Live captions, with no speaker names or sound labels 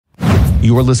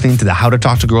You are listening to the How to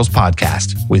Talk to Girls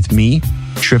podcast with me,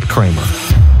 Trip Kramer.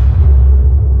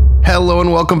 Hello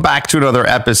and welcome back to another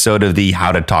episode of the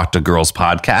How to Talk to Girls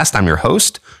podcast. I'm your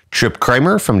host, Trip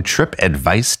Kramer from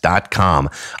tripadvice.com.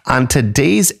 On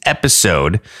today's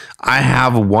episode, I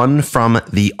have one from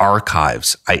the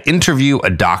archives. I interview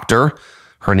a doctor.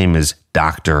 Her name is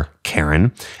Dr.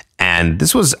 Karen. And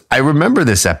I remember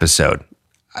this episode.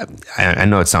 I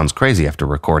know it sounds crazy after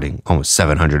recording almost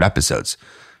 700 episodes.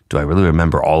 Do I really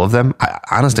remember all of them?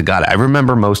 Honest to God, I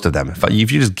remember most of them.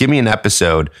 If you just give me an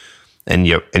episode and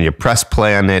you press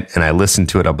play on it and I listen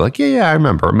to it, I'll be like, yeah, I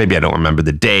remember. Maybe I don't remember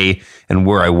the day and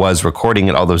where I was recording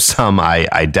it, although some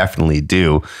I definitely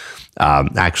do.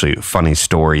 Actually, funny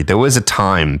story. There was a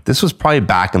time, this was probably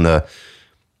back in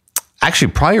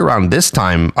probably around this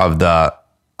time of the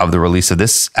release of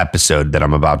this episode that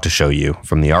I'm about to show you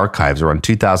from the archives, around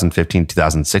 2015,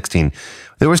 2016.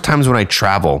 There was times when I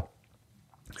travel.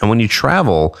 And when you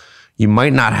travel, you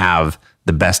might not have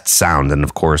the best sound. And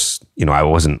of course, I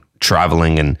wasn't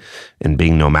traveling and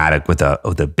being nomadic with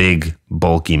a big,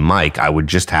 bulky mic. I would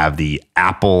just have the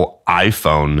Apple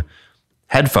iPhone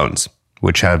headphones,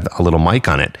 which have a little mic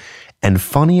on it. And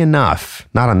funny enough,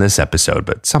 not on this episode,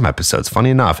 but some episodes,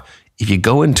 funny enough, if you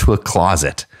go into a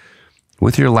closet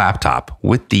with your laptop,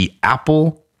 with the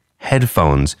Apple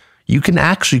headphones, you can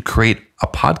actually create a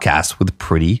podcast with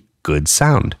pretty good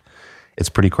sound. It's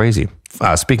pretty crazy.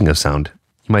 Speaking of sound,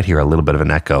 you might hear a little bit of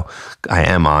an echo. I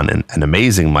am on an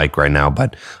amazing mic right now,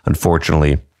 but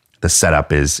unfortunately, the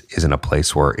setup is in a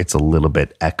place where it's a little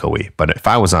bit echoey. But if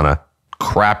I was on a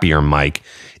crappier mic,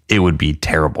 it would be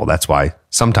terrible. That's why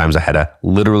sometimes I had to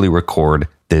literally record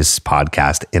this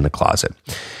podcast in the closet.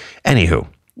 Anywho,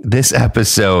 this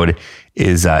episode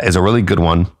is a really good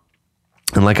one.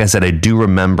 And like I said, I do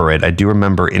remember it. I do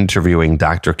remember interviewing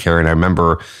Dr. Karen. I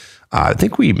remember I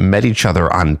think we met each other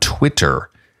on Twitter,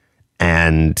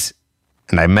 and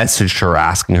I messaged her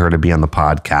asking her to be on the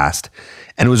podcast.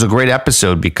 And it was a great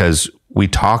episode because we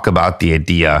talk about the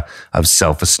idea of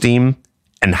self-esteem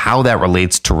and how that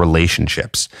relates to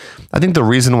relationships. I think the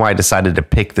reason why I decided to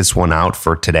pick this one out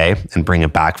for today and bring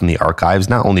it back from the archives,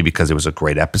 not only because it was a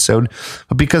great episode,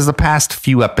 but because the past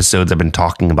few episodes I've been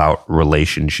talking about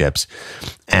relationships.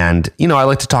 And, I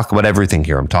like to talk about everything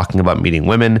here. I'm talking about meeting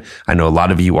women. I know a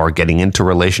lot of you are getting into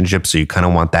relationships, so you kind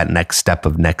of want that next step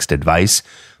of next advice.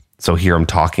 So here I'm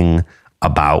talking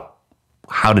about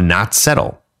how to not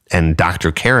settle. And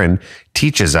Dr. Karen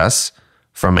teaches us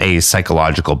from a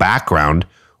psychological background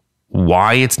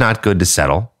why it's not good to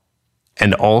settle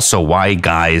and also why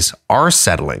guys are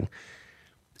settling.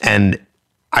 And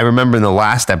I remember in the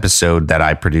last episode that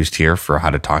I produced here for How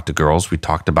to Talk to Girls, we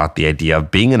talked about the idea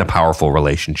of being in a powerful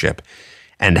relationship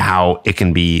and how it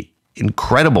can be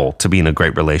incredible to be in a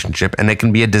great relationship, and it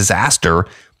can be a disaster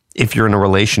if you're in a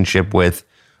relationship with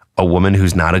a woman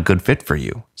who's not a good fit for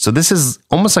you. So this is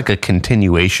almost like a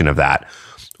continuation of that,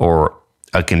 or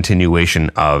a continuation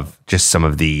of just some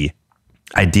of the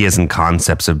ideas and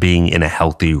concepts of being in a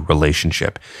healthy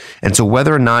relationship. And so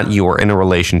whether or not you are in a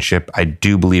relationship, I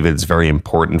do believe it's very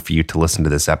important for you to listen to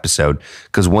this episode,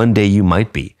 because one day you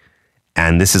might be,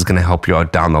 and this is going to help you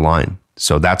out down the line.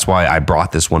 So that's why I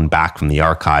brought this one back from the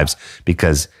archives,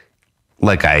 because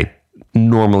like I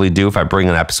normally do, if I bring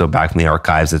an episode back from the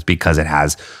archives, it's because it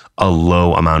has a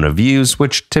low amount of views,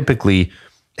 which typically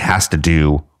has to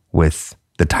do with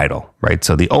the title, right?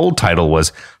 So the old title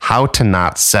was How to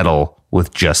Not Settle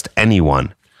with Just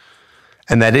Anyone.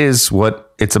 And that is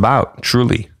what it's about,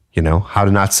 truly, how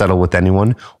to not settle with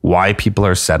anyone, why people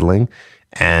are settling.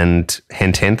 And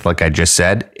hint, hint, like I just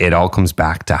said, it all comes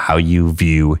back to how you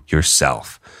view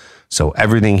yourself. So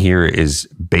everything here is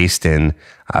based in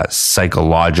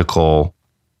psychological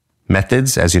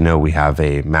methods. As you know, we have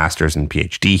a master's and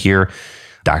PhD here,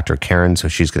 Dr. Karen, so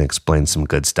she's going to explain some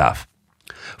good stuff.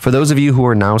 For those of you who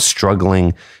are now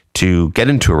struggling to get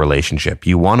into a relationship,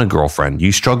 you want a girlfriend,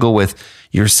 you struggle with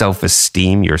your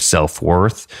self-esteem, your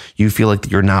self-worth, you feel like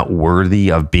you're not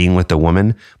worthy of being with a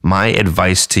woman, my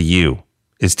advice to you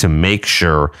is to make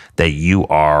sure that you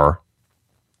are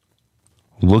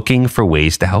looking for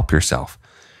ways to help yourself.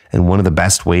 And one of the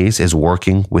best ways is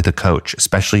working with a coach,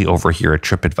 especially over here at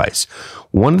TripAdvice.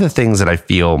 One of the things that I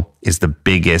feel is the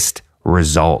biggest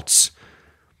result,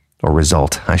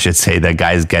 I should say, that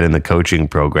guys get in the coaching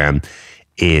program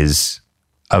is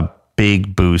a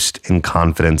big boost in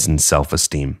confidence and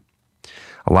self-esteem.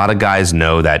 A lot of guys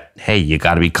know that, hey, you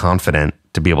got to be confident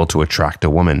to be able to attract a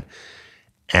woman.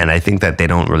 And I think that they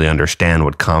don't really understand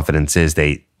what confidence is.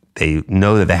 They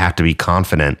know that they have to be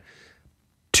confident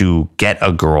to get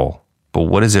a girl, but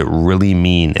what does it really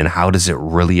mean and how does it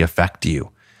really affect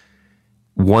you?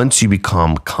 once you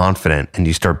become confident and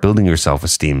you start building your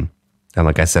self-esteem, and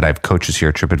like I said, I have coaches here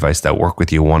at Trip Advice that work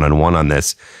with you one-on-one on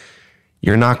this,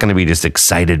 you're not going to be just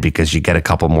excited because you get a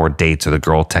couple more dates or the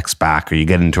girl texts back or you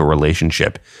get into a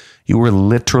relationship. You are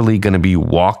literally going to be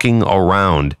walking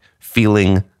around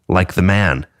feeling like the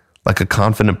man, like a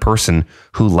confident person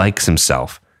who likes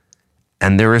himself.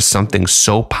 And there is something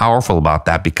so powerful about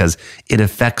that because it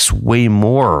affects way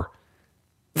more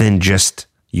than just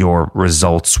your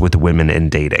results with women in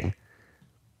dating.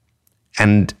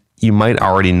 And you might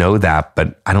already know that,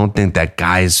 but I don't think that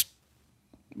guys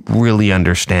really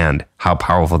understand how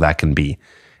powerful that can be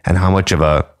and how much of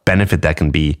a benefit that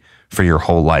can be for your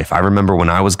whole life. I remember when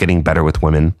I was getting better with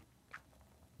women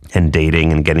and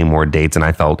dating and getting more dates, and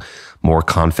I felt more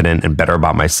confident and better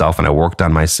about myself, and I worked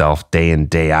on myself day in,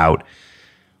 day out,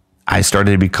 I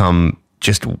started to become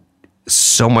just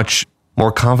so much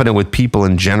more confident with people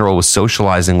in general, with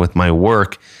socializing, with my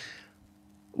work.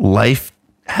 Life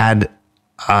had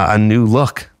a new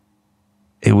look.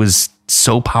 It was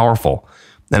so powerful.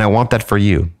 And I want that for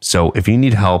you. So if you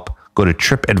need help, go to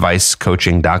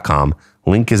tripadvicecoaching.com.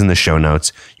 Link is in the show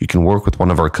notes. You can work with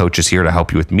one of our coaches here to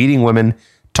help you with meeting women,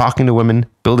 talking to women,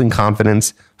 building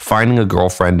confidence, finding a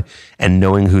girlfriend, and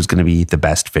knowing who's going to be the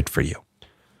best fit for you.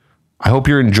 I hope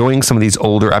you're enjoying some of these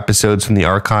older episodes from the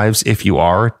archives. If you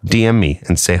are, DM me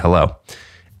and say hello.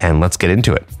 And let's get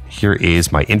into it. Here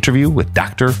is my interview with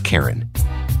Dr. Karen.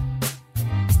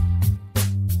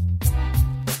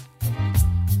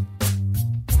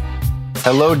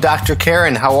 Hello, Dr.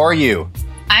 Karen. How are you?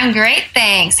 I'm great,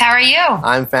 thanks. How are you?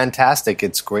 I'm fantastic.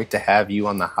 It's great to have you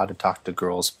on the How to Talk to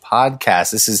Girls podcast.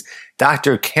 This is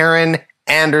Dr. Karen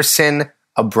Anderson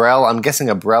Abrell. I'm guessing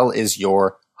Abrell is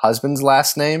your husband's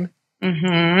last name? Mm-hmm.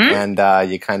 And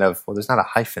you kind of, well, there's not a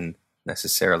hyphen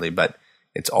necessarily, but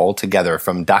it's all together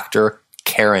from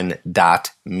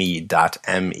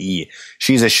drkaren.me.me.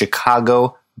 She's a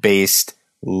Chicago-based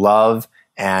love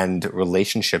and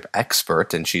relationship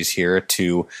expert, and she's here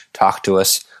to talk to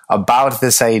us about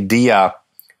this idea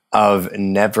of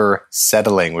never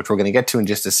settling, which we're going to get to in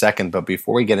just a second. But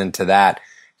before we get into that,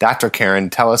 Dr.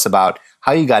 Karen, tell us about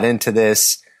how you got into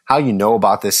this, how you know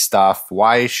about this stuff.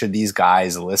 Why should these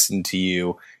guys listen to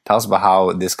you? Tell us about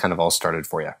how this kind of all started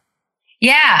for you.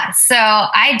 Yeah, so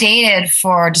I dated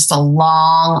for just a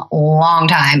long, long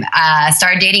time.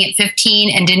 Started dating at 15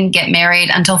 and didn't get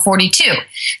married until 42.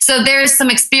 So there's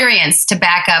some experience to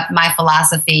back up my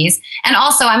philosophies. And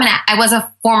also, I was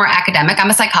a former academic. I'm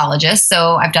a psychologist,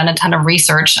 so I've done a ton of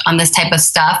research on this type of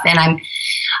stuff, and I'm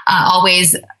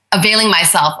always availing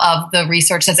myself of the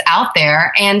research that's out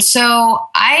there. And so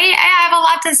I have a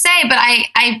lot to say, but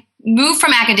I moved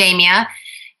from academia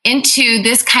into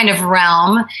this kind of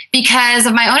realm because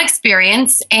of my own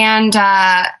experience and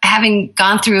having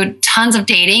gone through tons of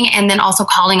dating and then also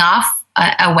calling off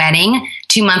a wedding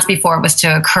 2 months before it was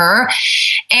to occur.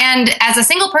 And as a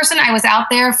single person, I was out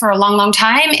there for a long, long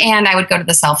time, and I would go to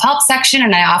the self-help section,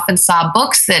 and I often saw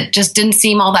books that just didn't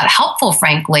seem all that helpful,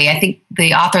 frankly. I think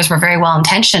the authors were very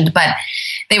well-intentioned, but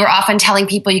they were often telling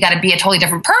people you got to be a totally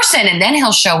different person and then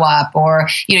he'll show up, or,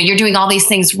 you're doing all these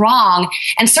things wrong.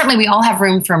 And certainly we all have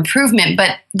room for improvement,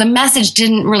 but the message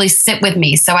didn't really sit with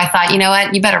me. So I thought, you know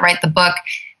what, you better write the book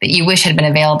that you wish had been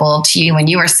available to you when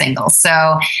you were single. So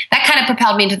that kind of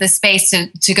propelled me into this space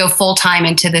to go full-time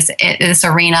into this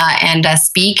arena and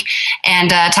speak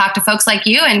and talk to folks like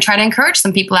you and try to encourage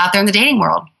some people out there in the dating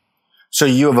world. So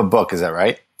you have a book, is that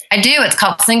right? I do. It's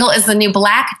called Single is the New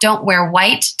Black. Don't wear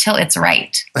white till it's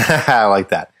right. I like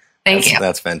that. Thank you.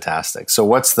 That's fantastic. So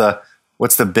what's the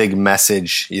big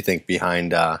message you think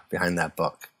behind that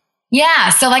book? Yeah.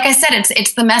 So like I said,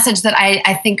 it's the message that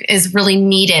I think is really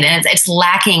needed, and it's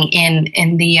lacking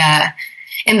in the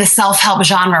self-help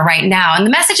genre right now. And the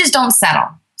message is don't settle.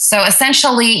 So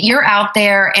essentially you're out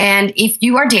there, and if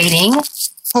you are dating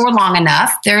for long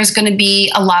enough, there's going to be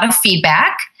a lot of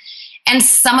feedback. And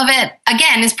some of it,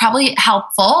 again, is probably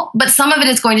helpful, but some of it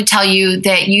is going to tell you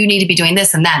that you need to be doing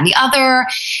this and that and the other.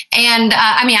 And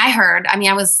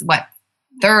I was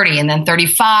 30 and then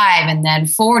 35 and then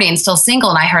 40 and still single.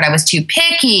 And I heard I was too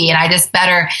picky and I just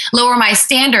better lower my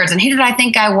standards. And who did I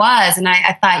think I was? And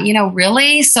I thought,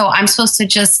 really? So I'm supposed to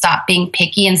just stop being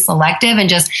picky and selective and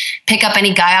just pick up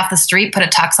any guy off the street, put a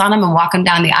tux on him and walk him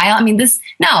down the aisle?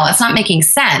 That's not making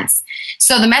sense.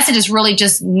 So the message is really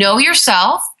just know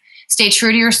yourself, stay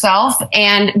true to yourself,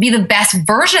 and be the best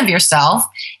version of yourself.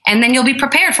 And then you'll be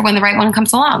prepared for when the right one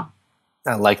comes along.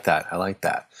 I like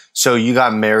that. So you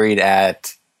got married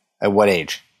at what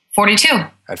age? 42.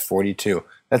 At 42.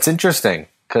 That's interesting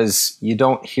because you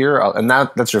don't hear, and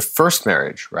that's your first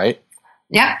marriage, right?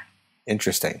 Yeah.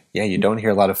 Interesting. Yeah, you don't hear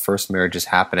a lot of first marriages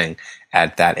happening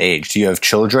at that age. Do you have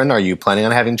children? Are you planning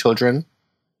on having children?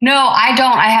 No, I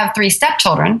don't. I have 3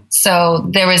 stepchildren. So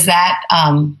there was that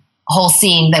whole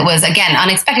scene that was, again,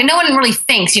 unexpected. No one really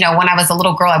thinks, when I was a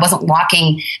little girl, I wasn't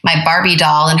walking my Barbie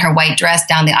doll in her white dress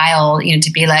down the aisle,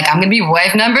 to be like, I'm going to be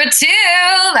wife number 2.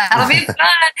 That'll be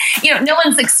fun. No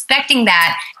one's expecting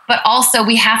that. But also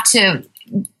we have to,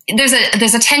 there's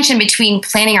a tension between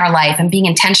planning our life and being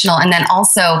intentional, and then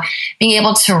also being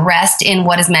able to rest in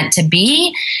what is meant to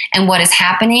be and what is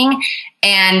happening.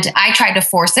 And I tried to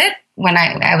force it. When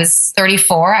I was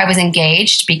 34, I was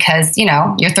engaged because,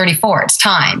 you're 34, it's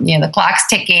time, the clock's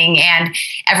ticking and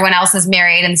everyone else is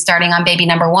married and starting on baby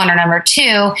number 1 or number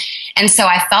 2. And so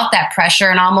I felt that pressure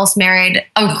and almost married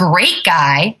a great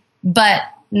guy, but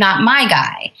not my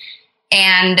guy.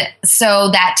 And so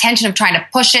that tension of trying to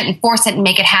push it and force it and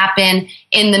make it happen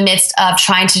in the midst of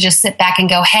trying to just sit back and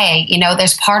go, hey,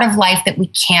 there's part of life that we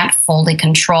can't fully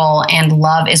control, and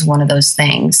love is one of those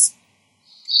things.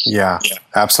 Yeah,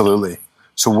 absolutely.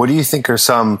 So what do you think are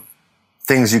some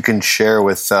things you can share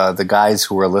with the guys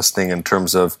who are listening in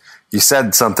terms of, you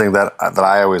said something that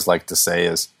I always like to say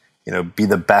is, be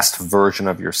the best version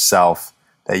of yourself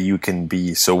that you can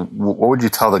be. So what would you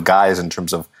tell the guys in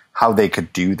terms of how they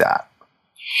could do that?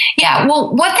 Yeah,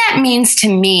 well, what that means to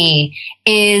me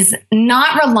is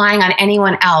not relying on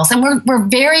anyone else. And we're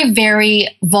very, very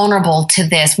vulnerable to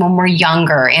this when we're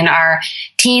younger, in our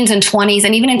teens and 20s,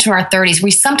 and even into our 30s.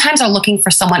 We sometimes are looking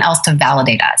for someone else to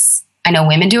validate us. I know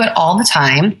women do it all the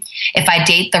time. If I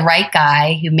date the right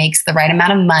guy who makes the right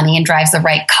amount of money and drives the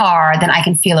right car, then I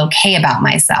can feel okay about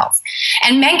myself.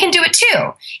 And men can do it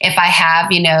too. If I have,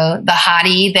 the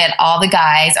hottie that all the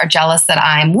guys are jealous that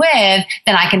I'm with,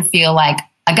 then I can feel like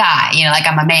a guy, like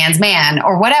I'm a man's man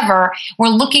or whatever. We're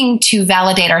looking to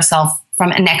validate ourselves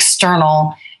from an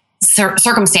external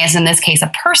circumstance, in this case,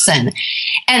 a person.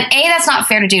 And A, that's not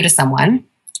fair to do to someone,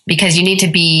 because you need to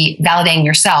be validating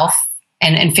yourself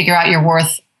and figure out your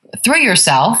worth through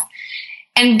yourself.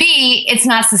 And B, it's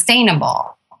not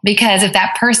sustainable, because if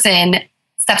that person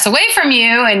steps away from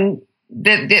you and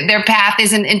their path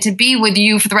isn't to be with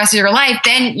you for the rest of your life,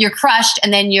 then you're crushed,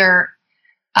 and then you're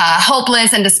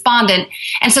hopeless and despondent.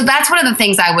 And so that's one of the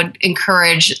things I would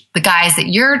encourage the guys that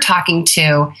you're talking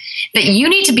to, that you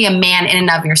need to be a man in and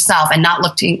of yourself and not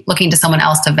looking to someone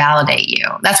else to validate you.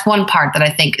 That's one part that I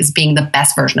think is being the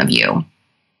best version of you.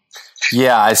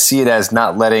 Yeah, I see it as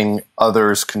not letting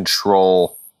others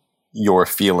control your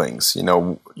feelings.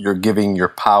 You're giving your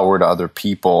power to other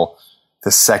people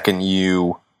the second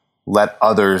you let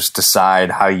others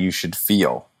decide how you should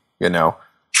feel,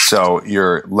 So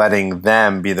you're letting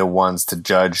them be the ones to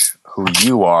judge who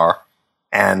you are,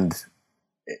 and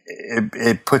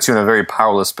it puts you in a very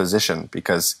powerless position,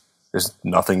 because there's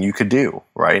nothing you could do,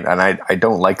 right? And I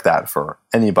don't like that for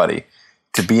anybody,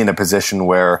 to be in a position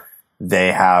where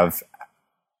they have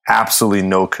absolutely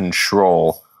no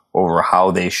control over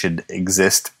how they should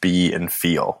exist, be, and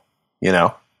feel, Yeah,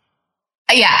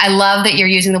 I love that you're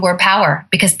using the word power,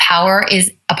 because power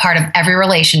is a part of every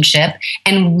relationship,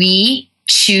 and we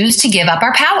choose to give up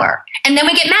our power. And then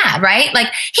we get mad, right? Like,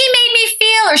 he made me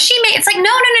feel, or it's like, no.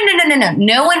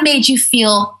 No one made you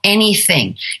feel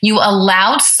anything. You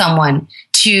allowed someone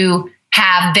to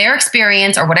have their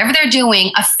experience or whatever they're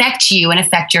doing affect you and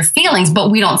affect your feelings, but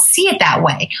we don't see it that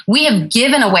way. We have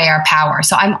given away our power.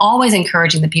 So I'm always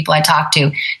encouraging the people I talk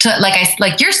to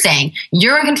like you're saying,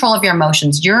 you're in control of your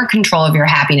emotions. You're in control of your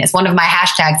happiness. One of my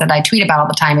hashtags that I tweet about all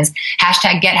the time is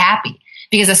 #GetHappy.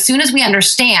 Because as soon as we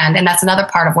understand, and that's another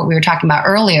part of what we were talking about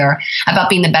earlier about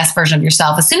being the best version of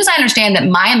yourself, as soon as I understand that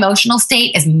my emotional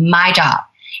state is my job,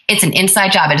 it's an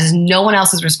inside job, it is no one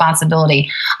else's responsibility,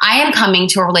 I am coming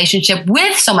to a relationship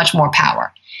with so much more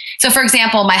power. So for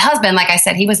example, my husband, like I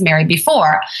said, he was married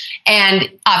before, and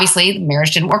obviously the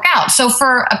marriage didn't work out. So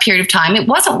for a period of time, it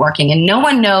wasn't working, and no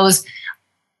one knows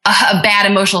a bad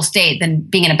emotional state than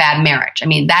being in a bad marriage. I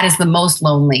mean, that is the most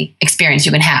lonely experience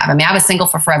you can have. I mean, I was single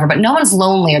for forever, but no one's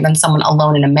lonelier than someone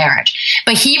alone in a marriage.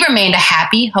 But he remained a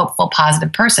happy, hopeful,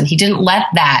 positive person. He didn't let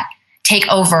that take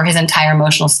over his entire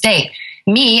emotional state.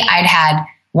 Me, I'd had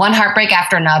one heartbreak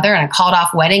after another and a called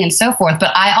off wedding and so forth,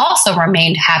 but I also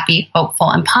remained happy,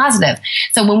 hopeful, and positive.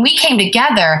 So when we came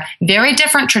together, very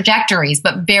different trajectories,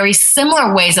 but very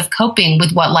similar ways of coping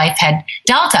with what life had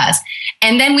dealt us.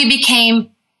 And then we became,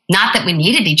 not that we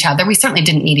needed each other. We certainly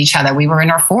didn't need each other. We were in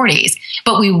our 40s,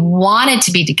 but we wanted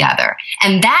to be together.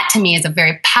 And that to me is a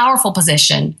very powerful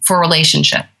position for a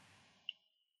relationship.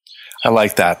 I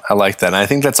like that. And I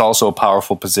think that's also a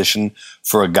powerful position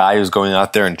for a guy who's going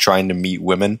out there and trying to meet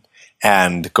women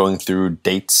and going through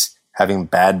dates having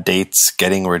bad dates,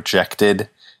 getting rejected,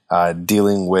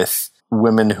 dealing with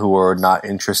women who are not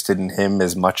interested in him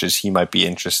as much as he might be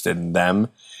interested in them.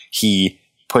 He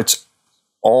puts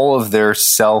all of their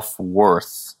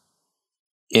self-worth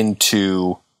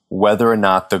into whether or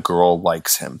not the girl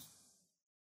likes him.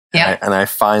 Yeah. And I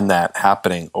find that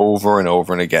happening over and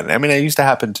over and again. I mean, it used to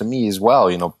happen to me as well,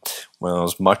 when I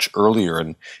was much earlier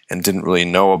and didn't really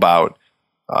know about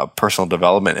personal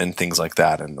development and things like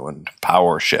that, and when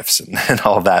power shifts and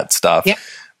all that stuff. Yep.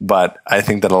 But I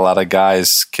think that a lot of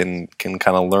guys can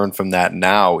kind of learn from that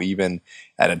now, even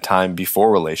at a time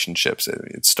before relationships.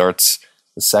 It starts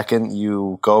the second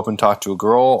you go up and talk to a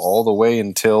girl all the way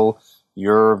until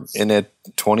you're in a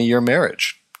 20-year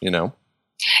marriage,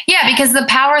 Yeah, because the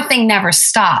power thing never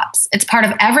stops. It's part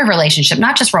of every relationship,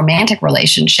 not just romantic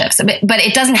relationships. But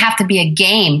it doesn't have to be a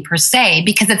game per se,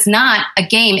 because it's not a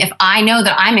game if I know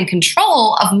that I'm in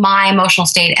control of my emotional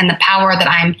state and the power that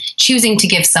I'm choosing to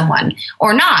give someone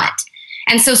or not.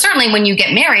 And so certainly when you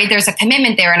get married, there's a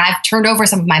commitment there, and I've turned over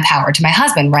some of my power to my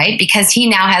husband, right? Because he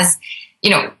now has,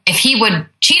 if he would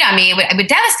cheat on me, it would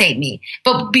devastate me.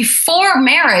 But before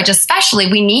marriage, especially,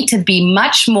 we need to be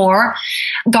much more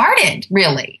guarded,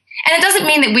 really. And it doesn't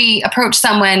mean that we approach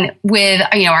someone with,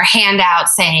 our hand out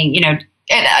saying,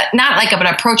 not like an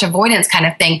approach avoidance kind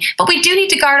of thing, but we do need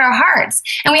to guard our hearts.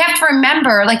 And we have to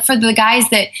remember, like for the guys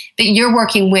that you're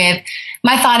working with,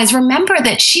 my thought is remember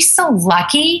that she's so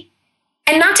lucky.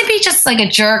 And not to be just like a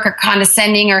jerk or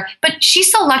condescending, but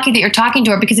she's so lucky that you're talking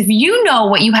to her, because if you know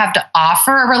what you have to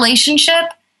offer a relationship,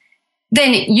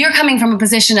 then you're coming from a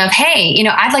position of, hey,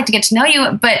 I'd like to get to know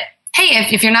you, but hey,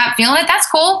 if you're not feeling it, that's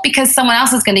cool, because someone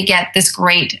else is going to get this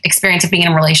great experience of being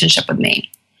in a relationship with me.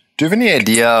 Do you have any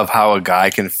idea of how a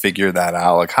guy can figure that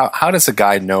out? Like how does a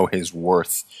guy know his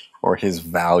worth or his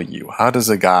value? How does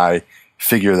a guy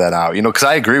figure that out? Because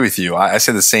I agree with you. I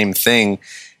say the same thing,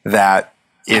 that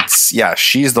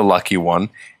she's the lucky one,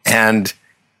 and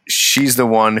she's the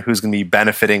one who's going to be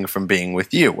benefiting from being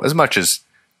with you as much as,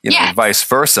 vice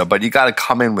versa. But you got to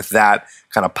come in with that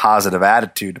kind of positive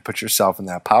attitude to put yourself in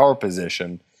that power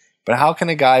position. But how can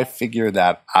a guy figure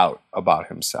that out about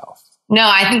himself? No,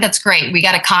 I think that's great. We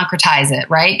got to concretize it,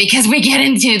 right? Because we get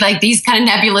into like these kind of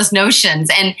nebulous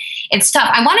notions, and it's tough.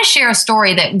 I want to share a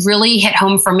story that really hit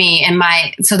home for me.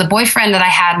 So the boyfriend that I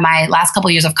had my last couple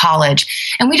of years of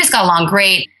college, and we just got along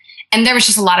great. And there was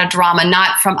just a lot of drama,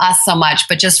 not from us so much,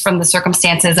 but just from the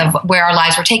circumstances of where our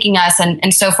lives were taking us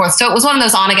and so forth. So it was one of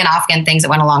those on again, off again things that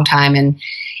went a long time.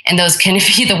 And those can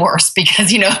be the worst, because,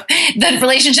 the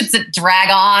relationships that drag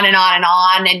on and on and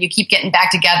on, and you keep getting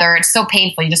back together. It's so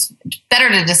painful. It's better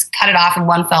to just cut it off in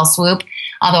one fell swoop.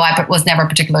 Although I was never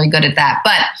particularly good at that.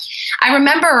 But I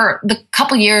remember the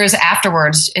couple years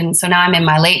afterwards, and so now I'm in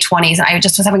my late 20s, and I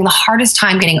just was having the hardest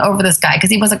time getting over this guy, because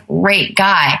he was a great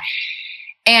guy.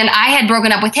 And I had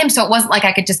broken up with him, so it wasn't like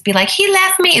I could just be like, he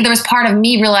left me. There was part of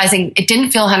me realizing it didn't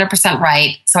feel 100%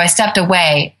 right, so I stepped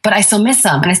away. But I still miss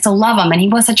him, and I still love him, and he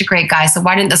was such a great guy, so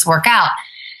why didn't this work out?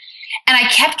 And I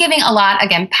kept giving a lot,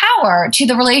 again, power to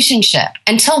the relationship,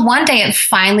 until one day it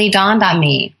finally dawned on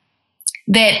me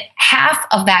that half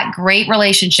of that great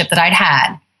relationship that I'd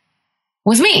had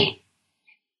was me.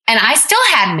 And I still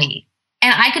had me,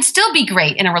 and I could still be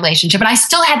great in a relationship, and I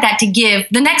still had that to give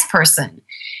the next person.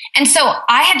 And so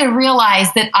I had to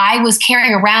realize that I was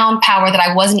carrying around power that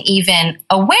I wasn't even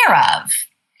aware of.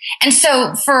 And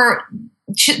so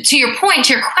to your point,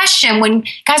 to your question, when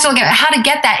guys are looking at how to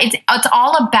get that, it's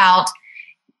all about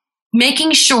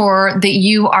making sure that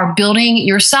you are building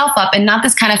yourself up, and not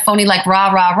this kind of phony, like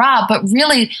rah, rah, rah, but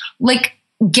really like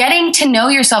getting to know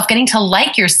yourself, getting to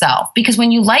like yourself. Because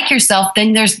when you like yourself,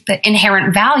 then there's the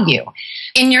inherent value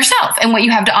in yourself and what you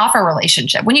have to offer a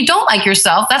relationship. When you don't like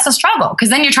yourself, that's a struggle, because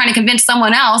then you're trying to convince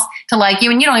someone else to like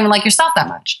you, and you don't even like yourself that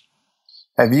much.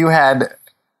 Have you had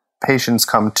patients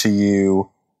come to you,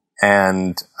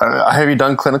 and have you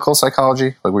done clinical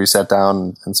psychology, like where you sat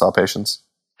down and saw patients?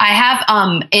 I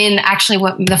have in actually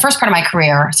the first part of my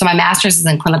career. So my master's is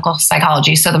in clinical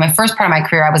psychology. So my first part of my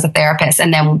career, I was a therapist,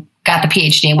 and then got the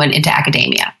PhD and went into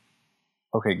academia.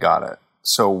 Okay, got it.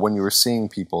 So when you were seeing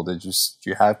people, did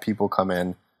you have people come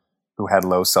in who had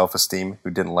low self-esteem, who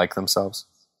didn't like themselves?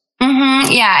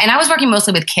 Mm-hmm, yeah, and I was working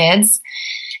mostly with kids.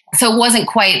 So it wasn't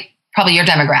quite probably your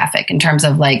demographic in terms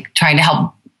of like trying to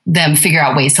help them figure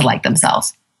out ways to like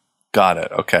themselves. Got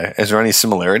it. Okay. Is there any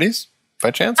similarities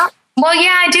by chance? Well,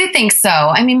 yeah, I do think so.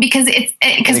 I mean, because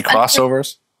any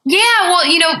crossovers? Yeah.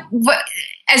 Well,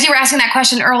 as you were asking that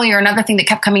question earlier, another thing that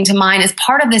kept coming to mind is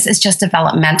part of this is just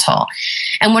developmental.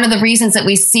 And one of the reasons that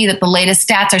we see that the latest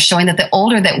stats are showing that the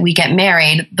older that we get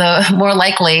married, the more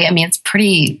likely, I mean, it's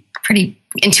pretty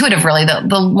intuitive, really,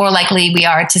 the more likely we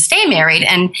are to stay married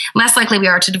and less likely we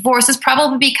are to divorce is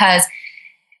probably because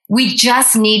we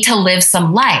just need to live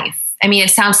some life. I mean,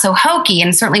 it sounds so hokey.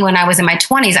 And certainly when I was in my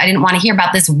 20s, I didn't want to hear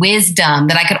about this wisdom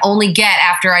that I could only get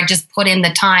after I just put in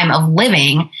the time of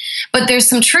living. But there's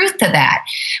some truth to that.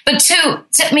 But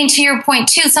to your point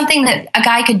too, something that a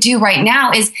guy could do right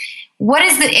now is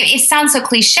it sounds so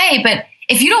cliche, but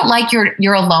if you don't like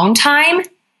your alone time,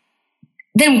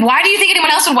 then why do you think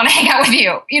anyone else would want to hang out with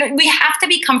you? We have to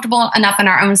be comfortable enough in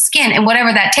our own skin, and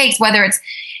whatever that takes, whether it's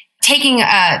taking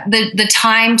the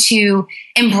time to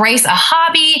embrace a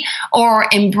hobby or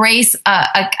embrace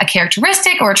a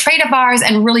characteristic or a trait of ours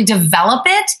and really develop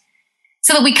it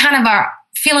so that we kind of are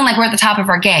feeling like we're at the top of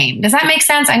our game. Does that make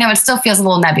sense? I know it still feels a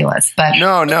little nebulous, but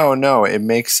No. It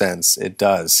makes sense. It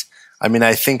does. I mean,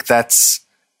 I think that's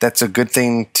a good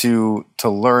thing to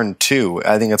learn too.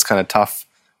 I think it's kind of tough,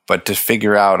 but to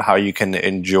figure out how you can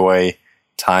enjoy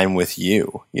time with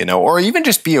you, or even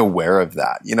just be aware of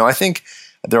that. I think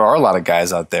there are a lot of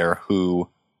guys out there who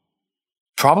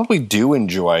probably do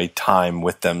enjoy time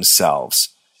with themselves,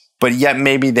 but yet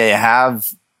maybe they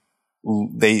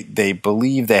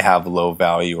believe they have low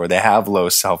value or they have low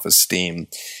self-esteem.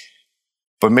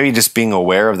 But maybe just being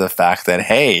aware of the fact that,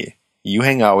 hey, you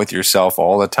hang out with yourself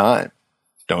all the time.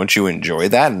 Don't you enjoy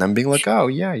that? And then being like, oh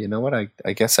yeah, you know what?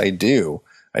 I guess I do.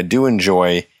 I do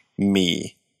enjoy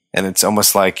me. And it's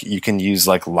almost like you can use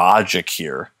like logic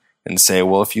here and say,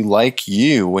 well, if you like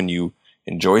you, when you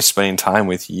enjoy spending time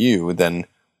with you, then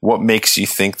what makes you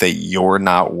think that you're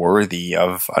not worthy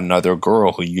of another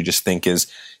girl who you just think is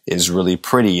really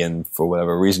pretty, and for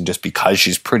whatever reason, just because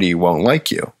she's pretty, won't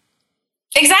like you?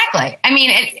 Exactly. I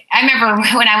mean, I remember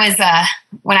when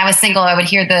I was single, I would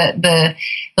hear the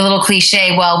little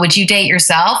cliche, well, would you date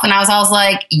yourself? And I was always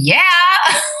like, yeah,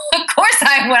 of course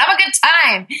I would. Have a good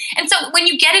time. And so when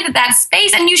you get into that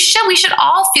space, and we should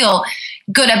all feel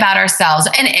good about ourselves.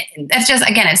 And that's just,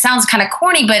 again, it sounds kind of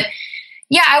corny, but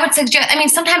yeah, I would suggest,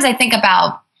 sometimes I think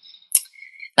about,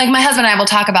 like my husband and I will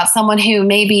talk about someone who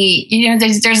maybe,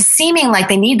 there's seeming like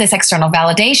they need this external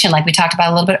validation, like we talked about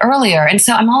a little bit earlier. And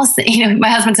so I'm always, my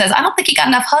husband says, I don't think he got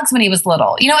enough hugs when he was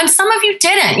little, and some of you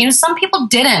didn't, some people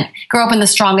didn't grow up in the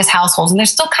strongest households, and they're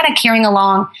still kind of carrying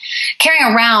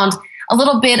around a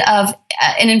little bit of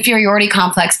an inferiority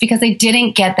complex because they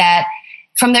didn't get that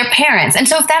from their parents. And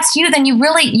so if that's you, then you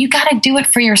got to do it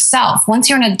for yourself. Once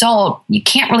you're an adult, you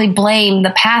can't really blame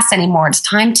the past anymore. It's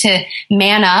time to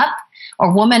man up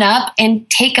or woman up and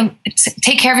take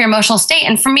care of your emotional state.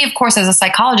 And for me, of course, as a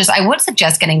psychologist, I would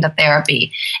suggest getting to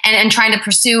therapy and trying to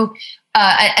pursue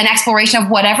an exploration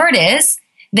of whatever it is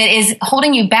that is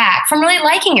holding you back from really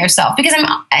liking yourself. Because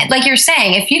like you're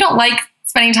saying, if you don't like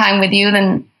spending time with you,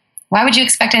 then why would you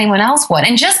expect anyone else would?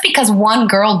 And just because one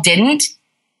girl didn't,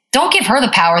 don't give her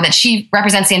the power that she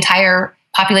represents the entire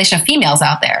population of females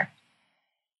out there.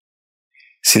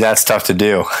 See, that's tough to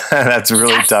do. That's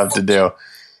really tough to do.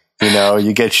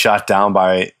 You get shot down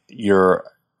by your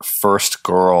first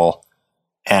girl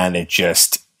and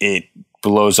it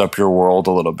blows up your world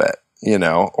a little bit,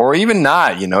 or even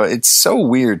not, it's so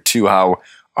weird too how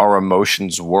our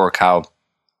emotions work, how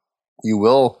you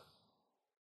will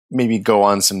maybe go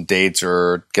on some dates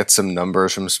or get some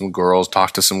numbers from some girls,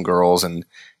 talk to some girls, and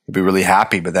you'll be really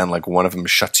happy. But then like one of them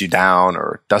shuts you down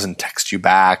or doesn't text you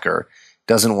back or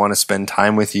doesn't want to spend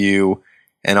time with you.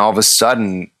 And all of a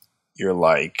sudden you're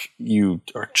like, you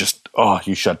are just,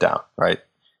 you shut down. Right.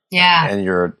 Yeah.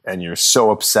 And you're so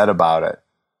upset about it.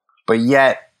 But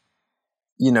yet,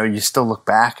 you still look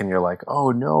back and you're like,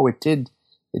 oh no, it did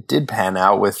pan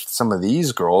out with some of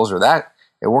these girls, or that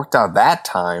it worked out that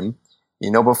time,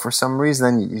 but for some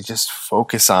reason then you just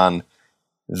focus on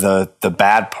the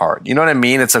bad part. You know what I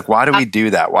mean? It's like, why do we do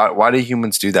that? Why do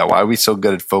humans do that? Why are we so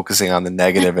good at focusing on the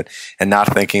negative and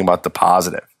not thinking about the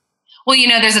positive? Well,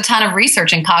 there's a ton of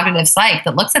research in cognitive psych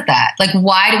that looks at that. Like,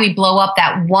 why do we blow up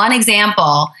that one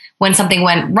example when something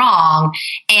went wrong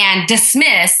and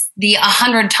dismiss the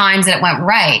 100 times that it went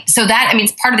right? So that,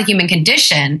 it's part of the human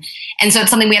condition. And so it's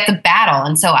something we have to battle.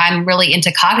 And so I'm really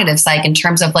into cognitive psych in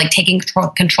terms of like taking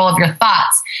control of your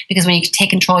thoughts, because when you take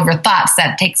control of your thoughts,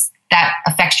 that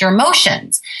affects your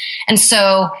emotions. And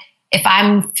so if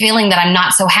I'm feeling that I'm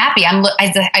not so happy,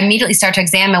 I immediately start to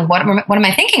examine what am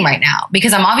I thinking right now?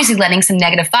 Because I'm obviously letting some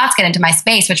negative thoughts get into my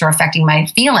space, which are affecting my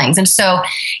feelings. And so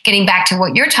getting back to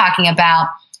what you're talking about,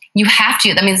 you have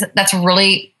to, that's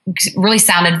really really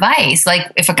sound advice.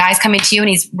 Like if a guy's coming to you and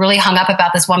he's really hung up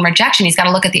about this one rejection, he's got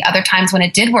to look at the other times when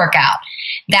it did work out.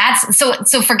 That's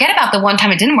so forget about the one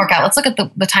time it didn't work out. Let's look at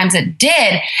the times it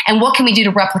did. And what can we do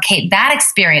to replicate that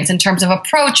experience in terms of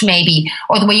approach maybe,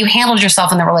 or the way you handled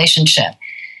yourself in the relationship?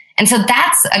 And so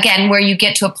that's, again, where you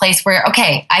get to a place where,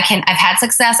 okay, I've had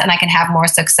success and I can have more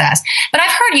success. But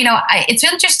I've heard, it's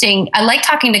interesting. I like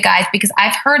talking to guys because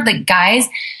I've heard that guys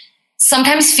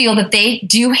sometimes feel that they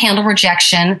do handle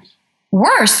rejection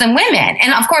worse than women.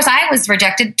 And of course, I was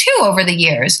rejected too over the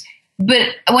years. But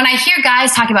when I hear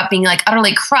guys talk about being like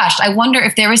utterly crushed, I wonder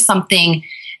if there is something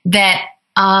that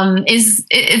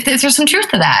if there's some truth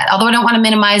to that, although I don't want to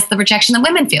minimize the rejection that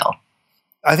women feel.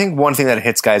 I think one thing that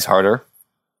hits guys harder,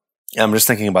 and I'm just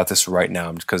thinking about this right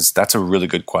now because that's a really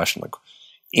good question. Like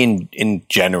in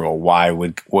general, why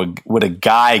would a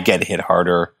guy get hit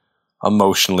harder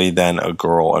emotionally than a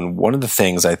girl? And one of the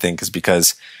things I think is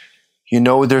because,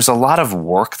 there's a lot of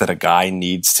work that a guy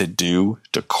needs to do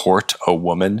to court a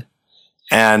woman.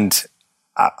 And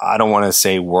I don't want to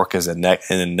say work as in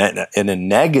a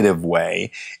negative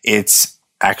way. It's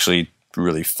actually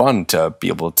really fun to be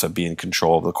able to be in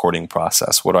control of the courting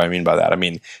process. What do I mean by that? I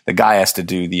mean, the guy has to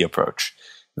do the approach.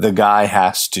 The guy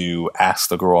has to ask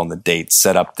the girl on the date,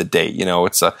 set up the date.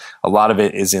 It's a lot of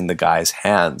it is in the guy's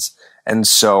hands. And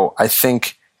so I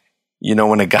think,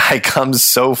 when a guy comes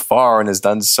so far and has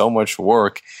done so much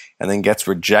work and then gets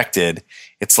rejected,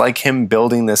 it's like him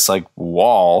building this like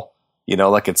wall,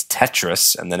 like it's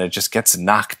Tetris, and then it just gets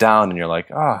knocked down and you're like,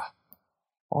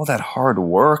 all that hard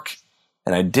work.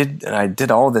 And I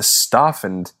did all this stuff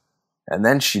and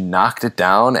then she knocked it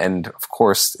down. And of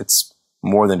course it's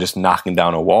more than just knocking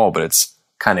down a wall, but it's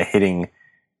kind of hitting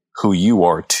who you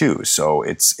are too. So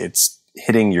it's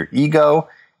hitting your ego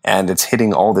and it's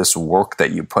hitting all this work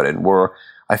that you put in. Where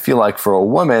I feel like for a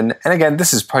woman, and again,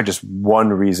 this is probably just one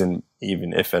reason,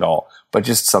 even if at all, but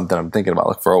just something I'm thinking about.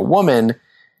 Like for a woman,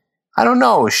 I don't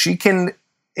know,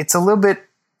 it's a little bit,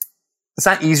 it's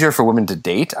not easier for women to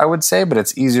date, I would say, but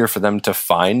it's easier for them to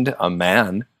find a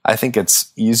man. I think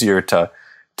it's easier to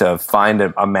find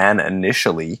a man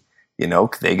initially.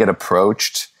 They get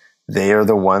approached. They are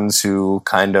the ones who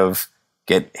kind of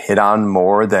get hit on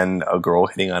more than a girl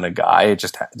hitting on a guy. It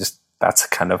just that's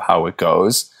kind of how it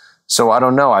goes. So I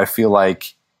don't know. I feel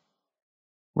like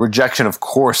rejection, of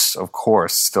course,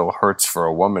 still hurts for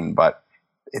a woman, but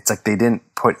it's like they didn't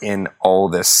put in all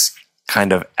this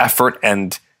kind of effort,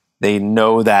 and they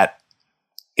know that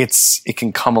it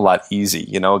can come a lot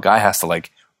easy. A guy has to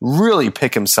like really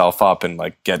pick himself up and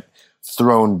like get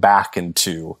thrown back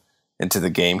into the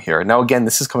game here. Now, again,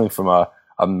 this is coming from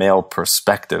a male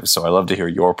perspective, so I love to hear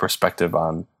your perspective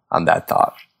on that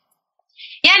thought.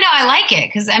 Yeah, no, I like it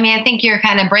because I think you're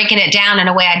kind of breaking it down in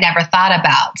a way I'd never thought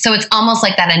about. So it's almost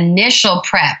like that initial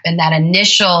prep and that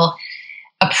initial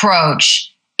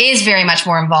approach is very much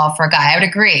more involved for a guy. I would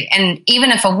agree. And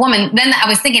even if a woman, then I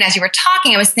was thinking as you were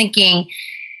talking,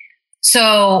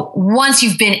 so once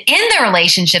you've been in the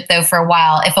relationship though for a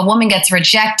while, if a woman gets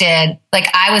rejected, like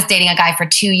I was dating a guy for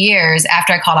 2 years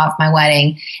after I called off my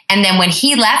wedding. And then when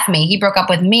he left me, he broke up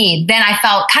with me. Then I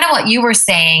felt kind of what you were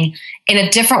saying in a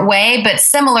different way, but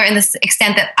similar in the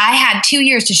extent that I had 2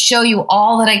 years to show you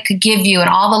all that I could give you and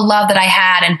all the love that I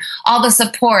had and all the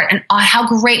support and how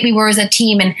great we were as a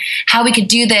team and how we could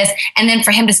do this. And then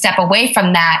for him to step away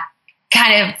from that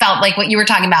kind of felt like what you were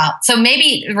talking about. So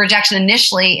maybe rejection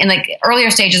initially in like earlier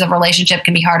stages of a relationship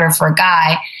can be harder for a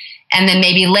guy. And then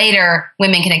maybe later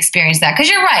women can experience that. Cause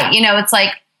you're right. It's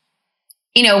like,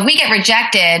 we get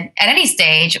rejected at any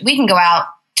stage. We can go out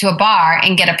to a bar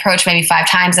and get approached maybe 5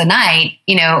 times a night,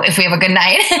 if we have a good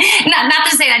night. not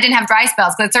to say that I didn't have dry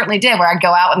spells, because I certainly did, where I'd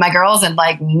go out with my girls and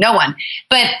like no one.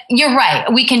 But you're right.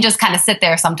 We can just kind of sit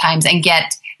there sometimes and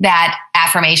get that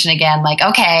affirmation again, like,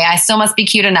 okay, I still must be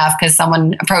cute enough because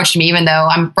someone approached me, even though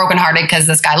I'm brokenhearted because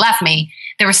this guy left me.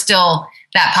 There was still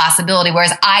that possibility.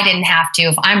 Whereas I didn't have to,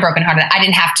 if I'm brokenhearted, I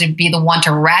didn't have to be the one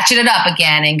to ratchet it up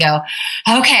again and go,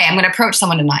 okay, I'm going to approach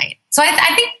someone tonight. So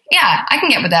I think, yeah, I can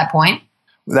get with that point.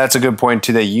 That's a good point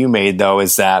too that you made though,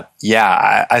 is that,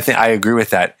 yeah, I think I agree with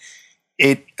that.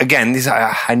 It, again,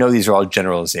 I know these are all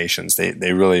generalizations.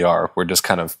 They really are. We're just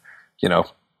kind of,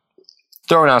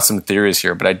 throwing out some theories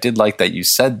here, but I did like that you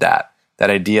said that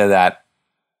idea that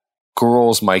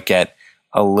girls might get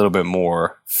a little bit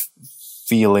more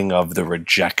feeling of the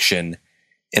rejection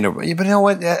but you know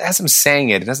what, as I'm saying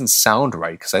it doesn't sound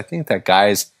right, because I think that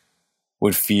guys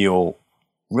would feel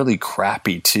really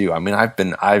crappy too. I've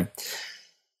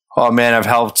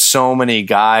helped so many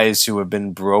guys who have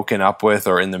been broken up with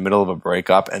or in the middle of a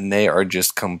breakup, and they are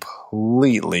just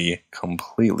completely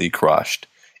crushed.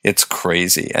 It's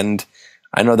crazy. And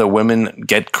I know that women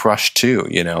get crushed too,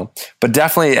 but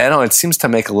definitely, I know it seems to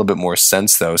make a little bit more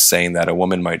sense though, saying that a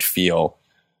woman might feel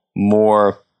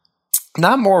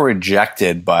not more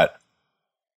rejected, but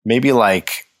maybe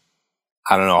like,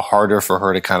 I don't know, harder for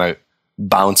her to kind of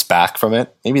bounce back from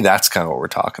it. Maybe that's kind of what we're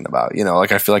talking about.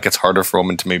 Like I feel like it's harder for a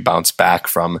woman to maybe bounce back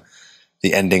from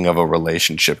the ending of a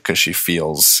relationship because she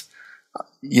feels,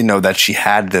 that she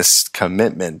had this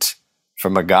commitment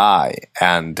from a guy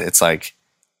and it's like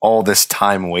all this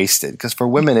time wasted. Because for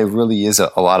women, it really is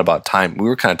a lot about time. We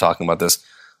were kind of talking about this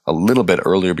a little bit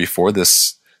earlier before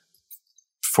this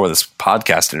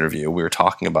podcast interview. We were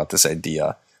talking about this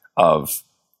idea of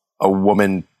a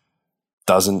woman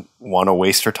doesn't want to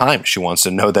waste her time. She wants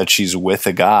to know that she's with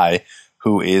a guy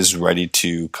who is ready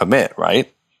to commit,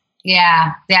 right?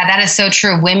 Yeah, that is so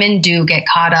true. Women do get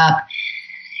caught up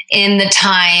in the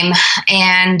time,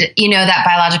 and that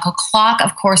biological clock,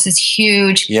 of course, is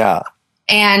huge. Yeah.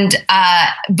 And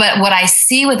but what I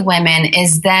see with women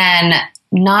is then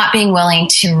not being willing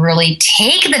to really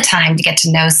take the time to get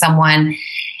to know someone.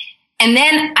 And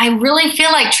then I really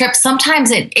feel like, Trip,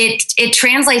 sometimes it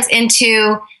translates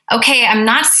into, okay, I'm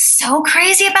not so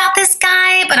crazy about this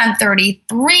guy, but I'm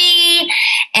 33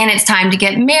 and it's time to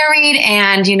get married.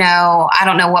 And, I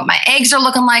don't know what my eggs are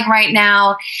looking like right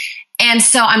now. And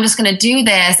so I'm just going to do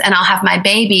this and I'll have my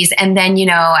babies. And then,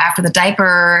 after the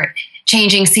diaper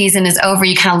changing season is over,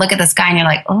 you kind of look at this guy and you're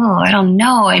like, oh, I don't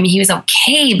know. I mean, he was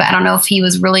okay, but I don't know if he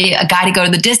was really a guy to go to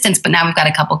the distance, but now we've got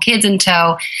a couple kids in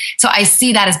tow. So I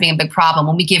see that as being a big problem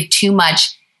when we give too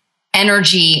much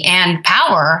energy and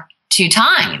power to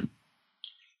time.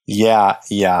 Yeah,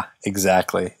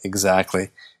 exactly.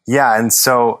 Yeah. And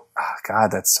so,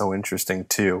 God, that's so interesting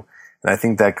too. And I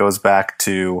think that goes back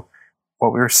to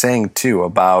what we were saying too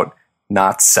about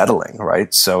not settling,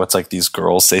 right? So it's like these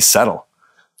girls, they settle.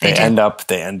 They end up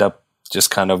just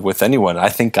kind of with anyone. I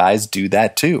think guys do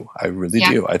that too. I really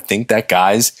do. I think that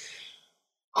guys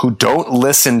who don't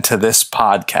listen to this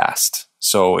podcast.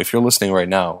 So if you're listening right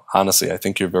now, honestly, I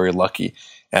think you're very lucky.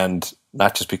 And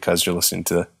not just because you're listening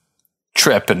to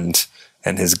Trip and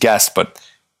his guest, but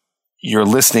you're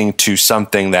listening to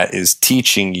something that is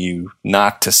teaching you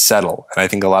not to settle. And I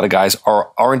think a lot of guys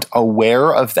aren't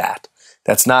aware of that.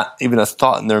 That's not even a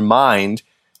thought in their mind.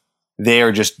 They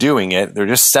are just doing it. They're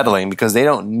just settling because they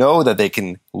don't know that they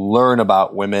can learn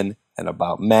about women and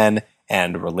about men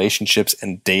and relationships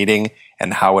and dating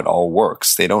and how it all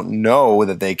works. They don't know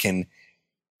that they can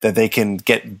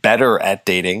get better at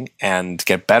dating and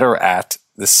get better at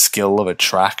the skill of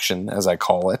attraction, as I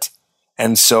call it.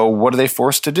 And so what are they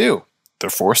forced to do?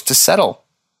 They're forced to settle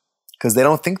because they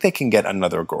don't think they can get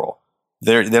another girl.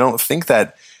 They don't think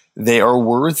that they are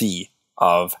worthy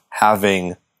of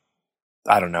having,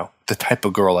 I don't know, the type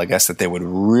of girl, I guess, that they would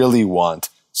really want.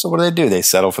 So what do? They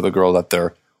settle for the girl that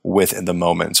they're with in the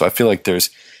moment. So I feel like there's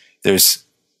there's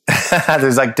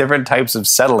like different types of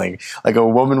settling. Like a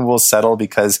woman will settle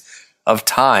because of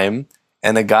time,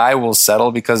 and a guy will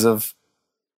settle because of,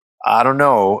 I don't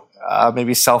know,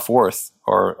 maybe self-worth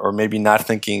or maybe not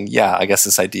thinking. Yeah, I guess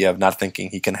this idea of not thinking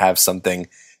he can have something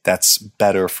that's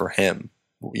better for him.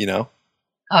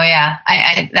 Oh yeah,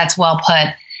 I that's well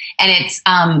put. And it's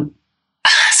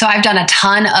so I've done a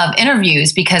ton of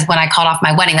interviews because when I called off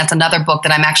my wedding, that's another book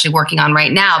that I'm actually working on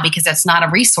right now because it's not a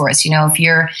resource. If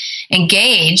you're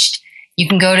engaged, you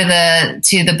can go to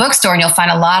the bookstore and you'll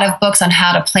find a lot of books on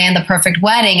how to plan the perfect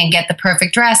wedding and get the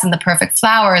perfect dress and the perfect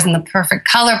flowers and the perfect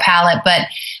color palette. But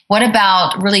what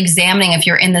about really examining if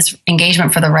you're in this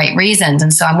engagement for the right reasons?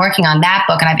 And so I'm working on that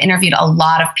book, and I've interviewed a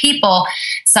lot of people,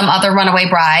 some other runaway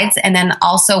brides, and then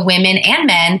also women and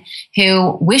men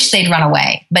who wish they'd run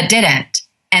away but didn't,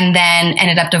 and then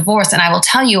ended up divorced. And I will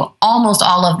tell you, almost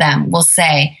all of them will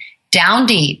say down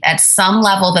deep at some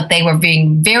level that they were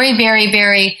being very, very,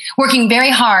 very, working very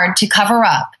hard to cover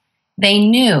up. They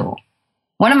knew.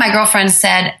 One of my girlfriends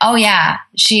said, oh yeah,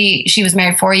 she was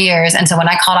married 4 years. And so when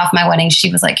I called off my wedding,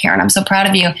 she was like, Karen, I'm so proud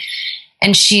of you.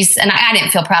 And I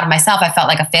didn't feel proud of myself. I felt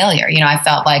like a failure. I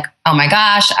felt like, oh my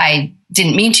gosh, I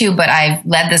didn't mean to, but I've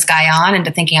led this guy on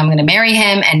into thinking I'm going to marry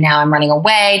him. And now I'm running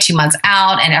away 2 months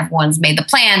out and everyone's made the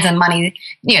plans and money,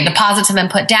 deposits have been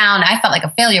put down. I felt like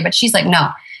a failure, but she's like, no,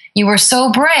 you were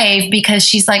so brave, because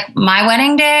she's like, my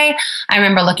wedding day, I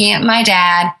remember looking at my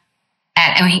dad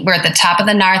and we're at the top of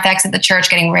the narthex at the church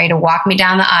getting ready to walk me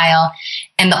down the aisle.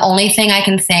 And the only thing I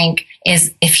can think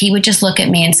is if he would just look at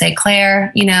me and say,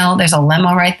 Claire, there's a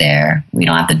limo right there. We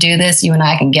don't have to do this. You and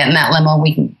I can get in that limo.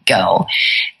 We can go.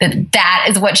 That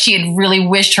is what she had really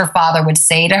wished her father would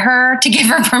say to her to give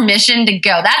her permission to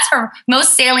go. That's her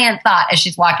most salient thought as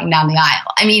she's walking down the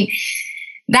aisle. I mean,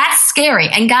 That's scary.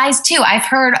 And guys too, I've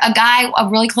heard a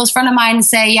really close friend of mine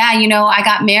say, yeah, I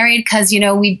got married because,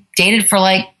 we dated for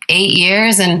like 8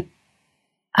 years and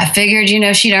I figured,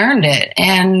 she'd earned it.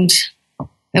 And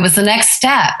it was the next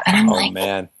step. And I'm like,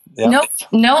 man. Yep.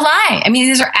 No lie. I mean,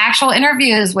 these are actual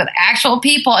interviews with actual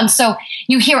people. And so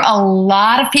you hear a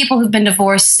lot of people who've been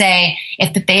divorced say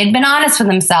if they had been honest with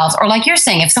themselves, or like you're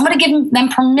saying, if someone had given them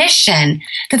permission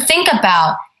to think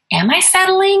about, am I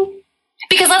settling?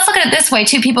 Because let's look at it this way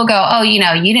too. People go, oh, you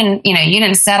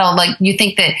didn't settle. Like, you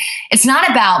think that it's not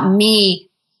about me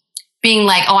being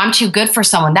like, oh, I'm too good for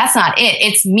someone. That's not it.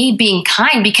 It's me being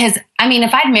kind. Because I mean,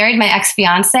 if I'd married my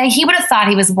ex-fiance, he would have thought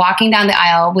he was walking down the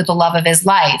aisle with the love of his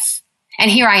life. And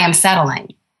here I am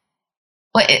settling.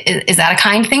 What, is that a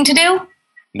kind thing to do?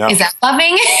 No. Is that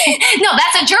loving? No,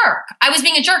 that's a jerk. I was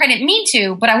being a jerk. I didn't mean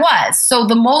to, but I was. So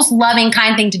the most loving,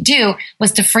 kind thing to do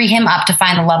was to free him up to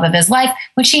find the love of his life,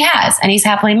 which he has, and he's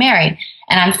happily married.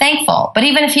 And I'm thankful. But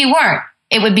even if he weren't,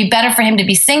 it would be better for him to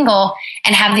be single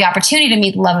and have the opportunity to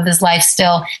meet the love of his life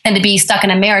still than to be stuck in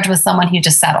a marriage with someone who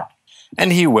just settled.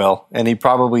 And he will, and he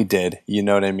probably did. You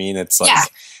know what I mean? It's like,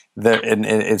 and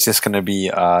it's just going to be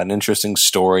an interesting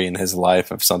story in his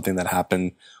life of something that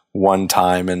happened one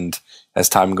time, and as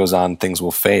time goes on, things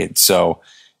will fade. So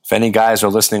if any guys are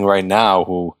listening right now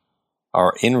who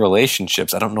are in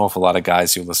relationships, I don't know if a lot of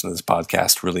guys who listen to this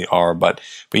podcast really are, but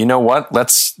you know what?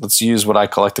 Let's use what I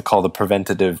like to call the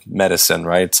preventative medicine,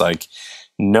 right? It's like,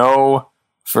 know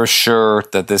for sure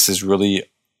that this is really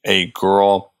a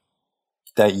girl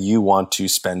that you want to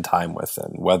spend time with,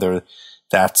 and whether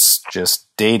that's just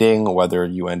dating, whether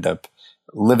you end up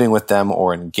living with them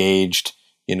or engaged,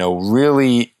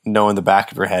 really know in the back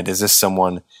of your head, is this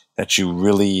someone that you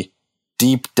really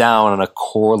deep down on a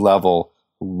core level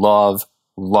love,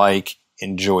 like,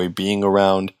 enjoy being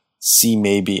around, see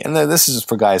maybe, and then this is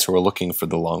for guys who are looking for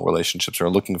the long relationships or are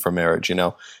looking for marriage,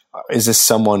 is this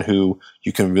someone who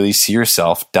you can really see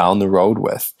yourself down the road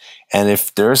with? And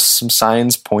if there's some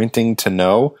signs pointing to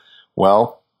no,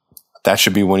 well, that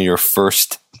should be one of your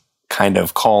first kind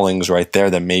of callings right there,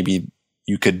 that maybe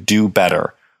you could do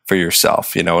better for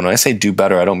yourself. And when I say do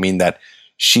better, I don't mean that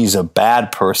she's a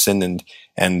bad person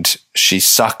and she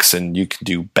sucks and you can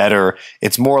do better.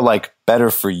 It's more like better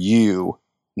for you,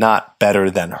 not better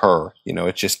than her.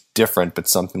 It's just different, but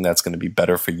something that's going to be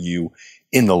better for you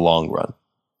in the long run.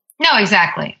 No,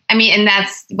 exactly. I mean, and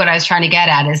that's what I was trying to get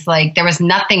at, is like, there was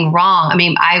nothing wrong. I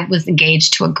mean, I was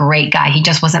engaged to a great guy. He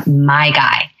just wasn't my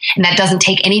guy. And that doesn't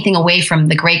take anything away from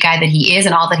the great guy that he is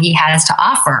and all that he has to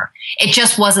offer. It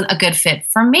just wasn't a good fit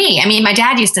for me. I mean, my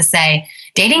dad used to say,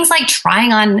 dating's like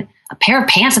trying on a pair of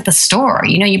pants at the store.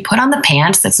 You put on the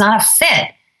pants, that's not a fit.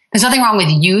 There's nothing wrong with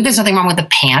you. There's nothing wrong with the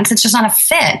pants. It's just not a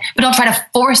fit. But don't try to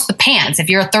force the pants. If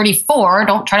you're a 34,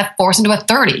 don't try to force into a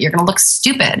 30. You're going to look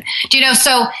stupid.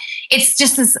 So it's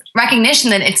just this recognition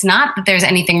that it's not that there's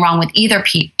anything wrong with either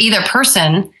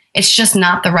person. It's just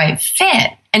not the right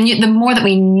fit. And the more that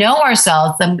we know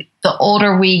ourselves, the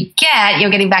older we get,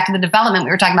 getting back to the development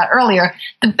we were talking about earlier,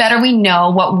 the better we know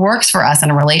what works for us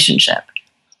in a relationship.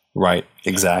 Right.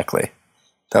 Exactly.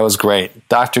 That was great.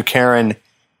 Dr. Karen,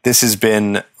 this has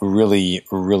been really,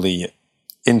 really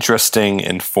interesting,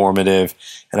 informative,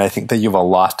 and I think that you have a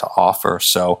lot to offer.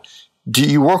 So do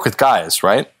you work with guys,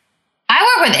 right?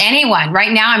 I work with anyone.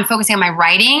 Right now, I'm focusing on my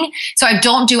writing, so I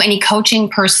don't do any coaching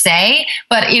per se.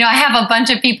 But, I have a bunch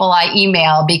of people I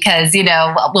email because,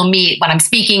 we'll meet when I'm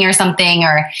speaking or something,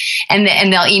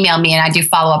 and they'll email me, and I do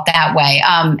follow up that way.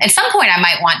 At some point, I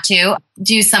might want to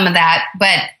do some of that,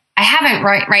 but I haven't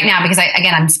right now because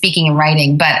I'm speaking and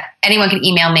writing, but anyone can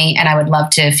email me and I would love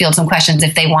to field some questions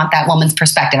if they want that woman's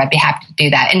perspective. I'd be happy to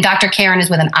do that. And Dr. Karen is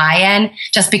with an IN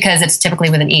just because it's typically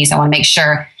with an E. So I want to make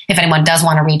sure if anyone does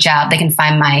want to reach out, they can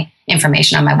find my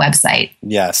information on my website.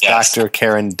 Yes.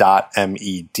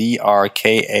 drkarin.me,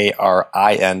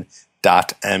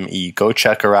 drkarin.me. Go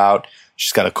check her out.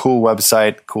 She's got a cool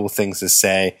website, cool things to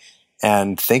say.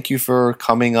 And thank you for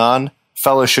coming on,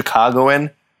 fellow Chicagoan.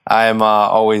 I'm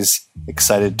always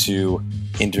excited to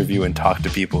interview and talk to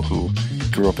people who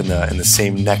grew up in the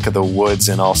same neck of the woods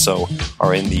and also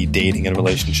are in the dating and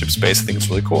relationship space. I think it's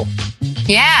really cool.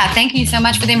 Yeah, thank you so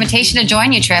much for the invitation to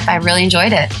join you, Trip. I really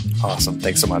enjoyed it. Awesome.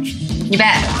 Thanks so much. You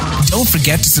bet. Don't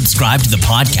forget to subscribe to the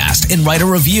podcast and write a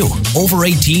review. Over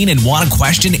 18 and want a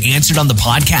question answered on the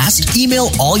podcast?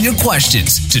 Email all your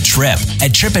questions to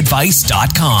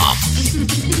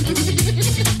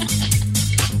Trip@tripadvice.com.